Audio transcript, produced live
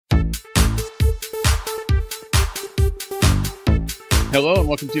Hello and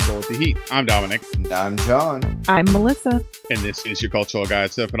welcome to Go With The Heat. I'm Dominic. And I'm John. I'm Melissa. And this is your cultural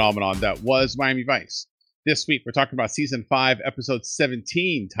guide to the phenomenon that was Miami Vice. This week we're talking about Season 5, Episode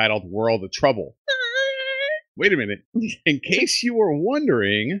 17, titled World of Trouble. Wait a minute. In case you were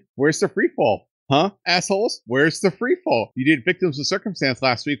wondering, where's the Freefall? Huh, assholes? Where's the Freefall? You did Victims of Circumstance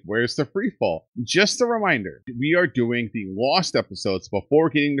last week. Where's the Freefall? Just a reminder, we are doing the Lost episodes before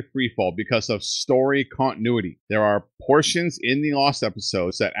getting to Freefall because of story continuity. There are portions in the Lost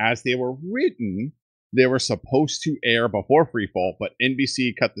episodes that, as they were written, they were supposed to air before Freefall, but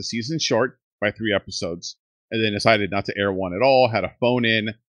NBC cut the season short by 3 episodes and then decided not to air one at all, had a phone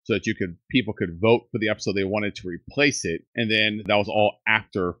in so that people could vote for the episode they wanted to replace it. And then that was all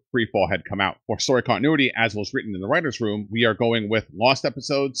after Freefall had come out. For story continuity, as was written in the writer's room, we are going with Lost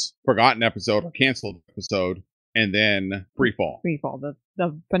episodes, Forgotten episode, or Canceled episode, and then Freefall. Freefall,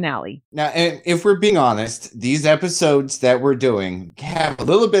 the finale. Now, and if we're being honest, these episodes that we're doing have a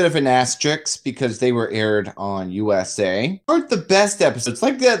little bit of an asterisk because they were aired on USA. Aren't the best episodes.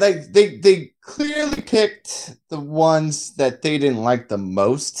 Like that, they clearly picked the ones that they didn't like the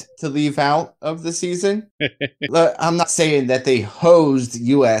most to leave out of the season. I'm not saying that they hosed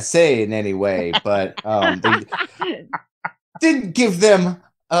USA in any way, but they didn't give them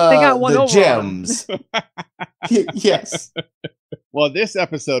they got one the over gems. Yes. Well, this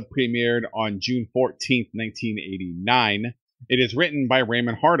episode premiered on June 14th, 1989. It is written by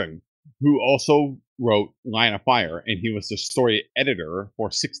Raymond Hartung, who also wrote Line of Fire, and he was the story editor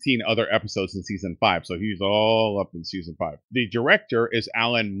for 16 other episodes in Season 5, so he's all up in Season 5. The director is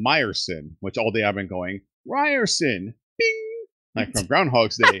Alan Myerson, which all day I've been going, Ryerson, bing! Like from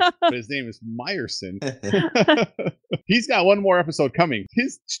Groundhog's Day, but his name is Myerson. He's got one more episode coming.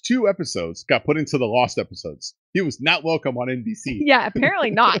 His 2 episodes got put into the Lost episodes. He was not welcome on NBC. Yeah, apparently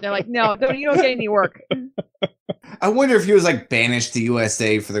not. They're like, no, you don't get any work. I wonder if he was like banished to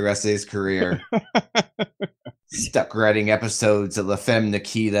USA for the rest of his career. Stuck writing episodes of La Femme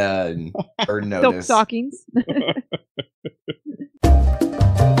Nikita and Bird Notice. Silk stockings.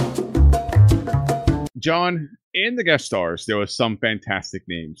 John, in the guest stars, there was some fantastic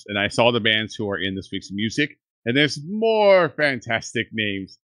names, and I saw the bands who are in this week's music, and there's more fantastic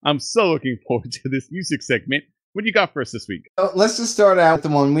names. I'm so looking forward to this music segment. What do you got for us this week? Let's just start out with the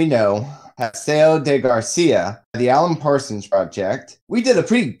one we know, Paseo de Gracia, the Alan Parsons Project. We did a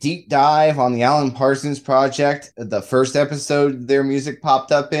pretty deep dive on the Alan Parsons Project. The first episode their music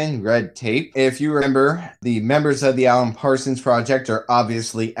popped up in, Red Tape. If you remember, the members of the Alan Parsons Project are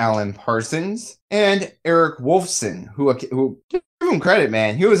obviously Alan Parsons and Eric Wolfson, who give him credit,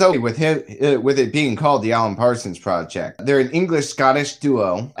 man. He was okay with it being called the Alan Parsons Project. They're an English-Scottish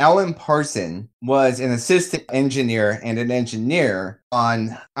duo. Alan Parsons was an assistant engineer and an engineer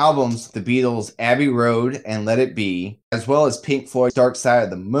on albums The Beatles' Abbey Road and Let It Be, as well as Pink Floyd's Dark Side of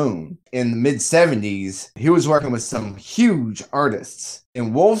the Moon. In the mid-70s, he was working with some huge artists.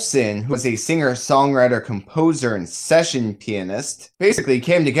 And Wolfson, who was a singer, songwriter, composer, and session pianist, basically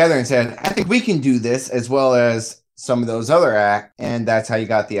came together and said, I think we can do this as well as some of those other acts. And that's how you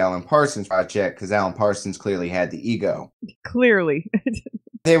got the Alan Parsons Project, because Alan Parsons clearly had the ego. Clearly.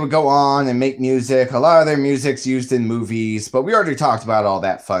 They would go on and make music. A lot of their music's used in movies, but we already talked about all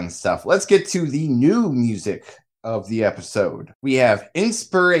that fun stuff. Let's get to the new music of the episode. We have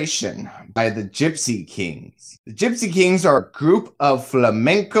Inspiration by the Gipsy Kings. The Gipsy Kings are a group of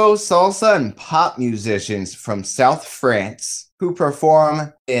flamenco, salsa, and pop musicians from South France who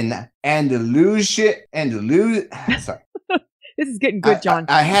perform in Andalusia. Sorry. This is getting good, John.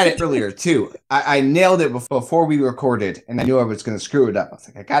 I had it earlier, too. I nailed it before we recorded, and I knew I was going to screw it up. I was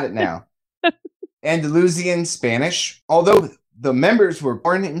like, I got it now. Andalusian Spanish. Although the members were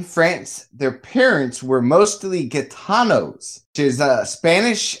born in France, their parents were mostly Gitanos, which is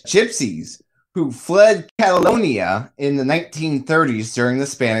Spanish gypsies who fled Catalonia in the 1930s during the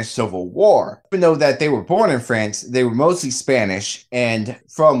Spanish Civil War. Even though that they were born in France, they were mostly Spanish and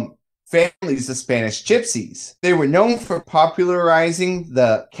from families of Spanish gypsies. They were known for popularizing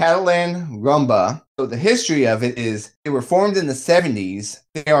the Catalan rumba. So the history of it is they were formed in the 70s.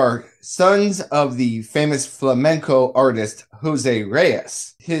 They are sons of the famous flamenco artist Jose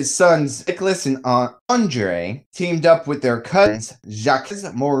Reyes. His sons Nicholas and Andre teamed up with their cousins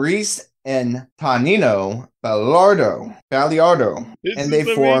Jacques, Maurice, and Tonino Ballardo, and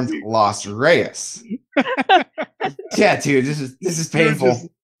they formed Los Reyes. Yeah, dude, this is painful.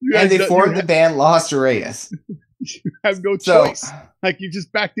 And they formed the band Los Reyes. You have no So- choice. Like you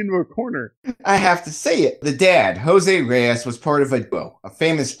just backed into a corner. I have to say it. The dad, Jose Reyes, was part of a duo, a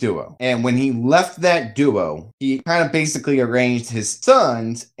famous duo. And when he left that duo, he kind of basically arranged his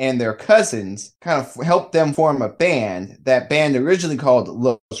sons and their cousins, kind of helped them form a band. That band, originally called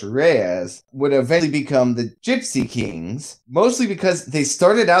Los Reyes, would eventually become the Gipsy Kings, mostly because they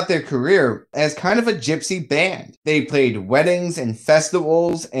started out their career as kind of a gypsy band. They played weddings and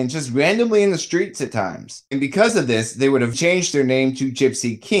festivals and just randomly in the streets at times. And because of this, they would have changed their name to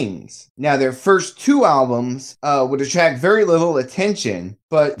Gipsy Kings. Now, their first two albums would attract very little attention,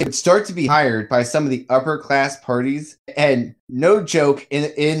 but they would start to be hired by some of the upper class parties. And no joke,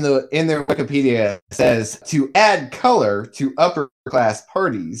 in their Wikipedia it says to add color to upper class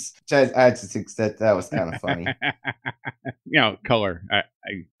parties. Which I just think that was kind of funny. Color.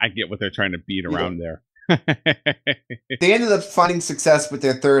 I get what they're trying to beat around there. They ended up finding success with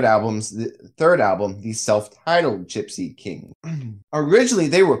their third album, the self-titled Gipsy King. Originally,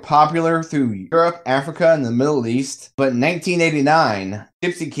 they were popular through Europe, Africa, and the Middle East, but in 1989,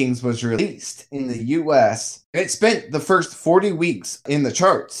 Gipsy Kings was released in the US. It spent the first 40 weeks in the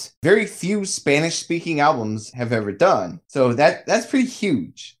charts. Very few Spanish-speaking albums have ever done, so that's pretty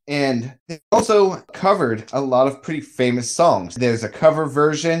huge. And they also covered a lot of pretty famous songs. There's a cover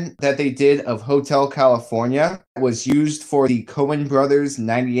version that they did of Hotel California. It was used for the Coen Brothers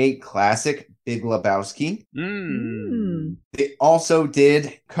 98 classic Big Lebowski. They also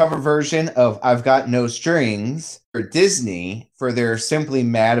did cover version of I've Got No Strings for Disney for their Simply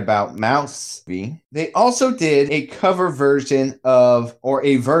Mad About Mouse movie. They also did a cover version of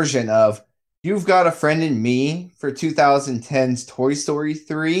You've Got a Friend in Me for 2010's Toy Story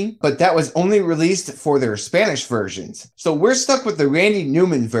 3, but that was only released for their Spanish versions. So we're stuck with the Randy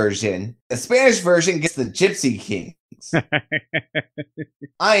Newman version. The Spanish version gets the Gipsy Kings.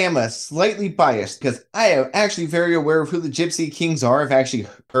 I am slightly biased because I am actually very aware of who the Gipsy Kings are. I've actually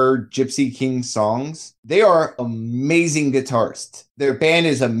heard Gipsy King songs. They are amazing guitarists. Their band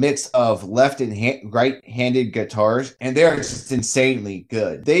is a mix of left and right-handed guitars, and they are just insanely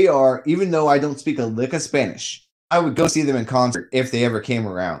good. They are, even though I don't speak a lick of Spanish, I would go see them in concert if they ever came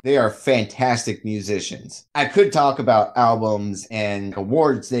around. They are fantastic musicians. I could talk about albums and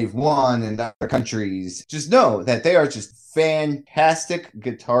awards they've won in other countries. Just know that they are just fantastic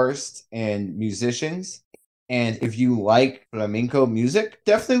guitarists and musicians. And if you like flamenco music,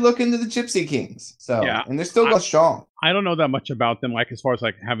 definitely look into the Gipsy Kings. So, yeah. And they're still going strong. I don't know that much about them, like as far as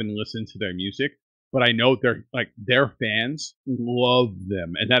like having listened to their music. But I know their fans love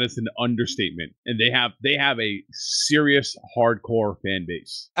them, and that is an understatement. And they have a serious hardcore fan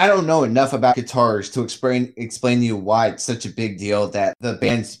base. I don't know enough about guitars to explain to you why it's such a big deal that the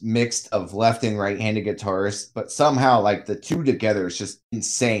band's mixed of left and right-handed guitarists, but somehow like the two together is just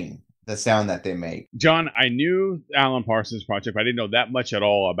insane. The sound that they make. John, I knew Alan Parsons Project, but I didn't know that much at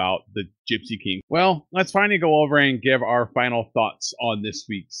all about the Gipsy King. Well, let's finally go over and give our final thoughts on this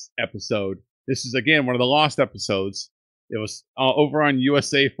week's episode. This is, again, one of the lost episodes. It was over on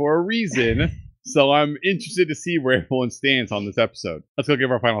USA for a reason, so I'm interested to see where everyone stands on this episode. Let's go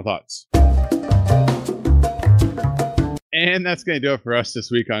give our final thoughts. And that's going to do it for us this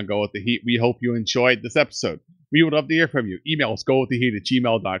week on Go With The Heat. We hope you enjoyed this episode. We would love to hear from you. Email us,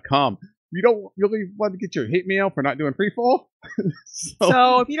 gowiththeheat@gmail.com. You don't really want to get your hate mail for not doing Freefall?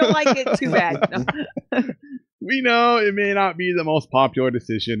 So if you don't like it, too bad. No. We know it may not be the most popular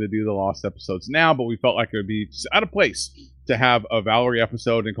decision to do the lost episodes now, but we felt like it would be just out of place to have a Valerie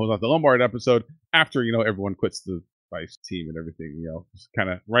episode and close out the Lombard episode after, everyone quits the Vice team and everything, just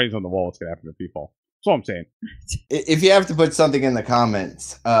kind of writings on the wall. It's going to happen to Freefall. That's all I'm saying. If you have to put something in the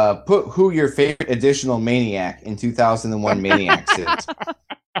comments, put who your favorite additional Maniac in 2001 Maniacs is.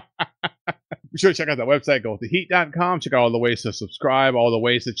 Be sure to check out that website, gowiththeheat.com. Check out all the ways to subscribe, all the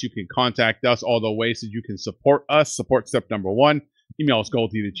ways that you can contact us, all the ways that you can support us. Support step number 1, email us,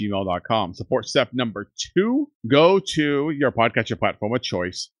 gowiththeheat@gmail.com. Support step number 2, go to your podcatcher platform of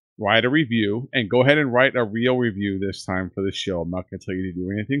choice, write a review, and go ahead and write a real review this time for the show. I'm not going to tell you to do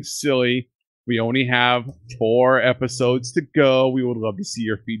anything silly. We only have 4 episodes to go. We would love to see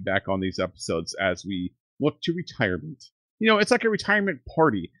your feedback on these episodes as we look to retirement. It's like a retirement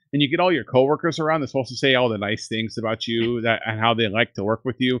party, and you get all your coworkers around. They're supposed to say all the nice things about you and how they like to work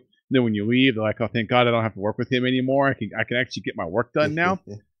with you. And then when you leave, they're like, "Oh, thank God I don't have to work with him anymore. I can actually get my work done now."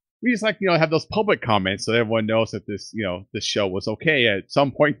 We just have those public comments so everyone knows that this show was okay at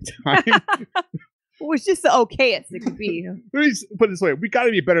some point in time. It was just the okayest it could be. Let me put it this way. We got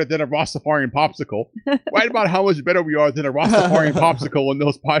to be better than a Rastafarian popsicle. Right about how much better we are than a Rastafarian popsicle in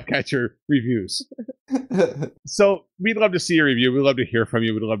those podcatcher reviews. So we'd love to see your review. We'd love to hear from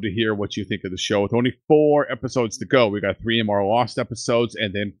you. We'd love to hear what you think of the show. With only 4 episodes to go, we got 3 more Lost episodes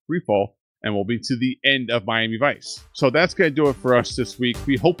and then Freefall, and we'll be to the end of Miami Vice. So that's going to do it for us this week.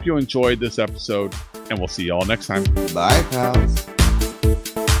 We hope you enjoyed this episode, and we'll see you all next time. Bye, pals.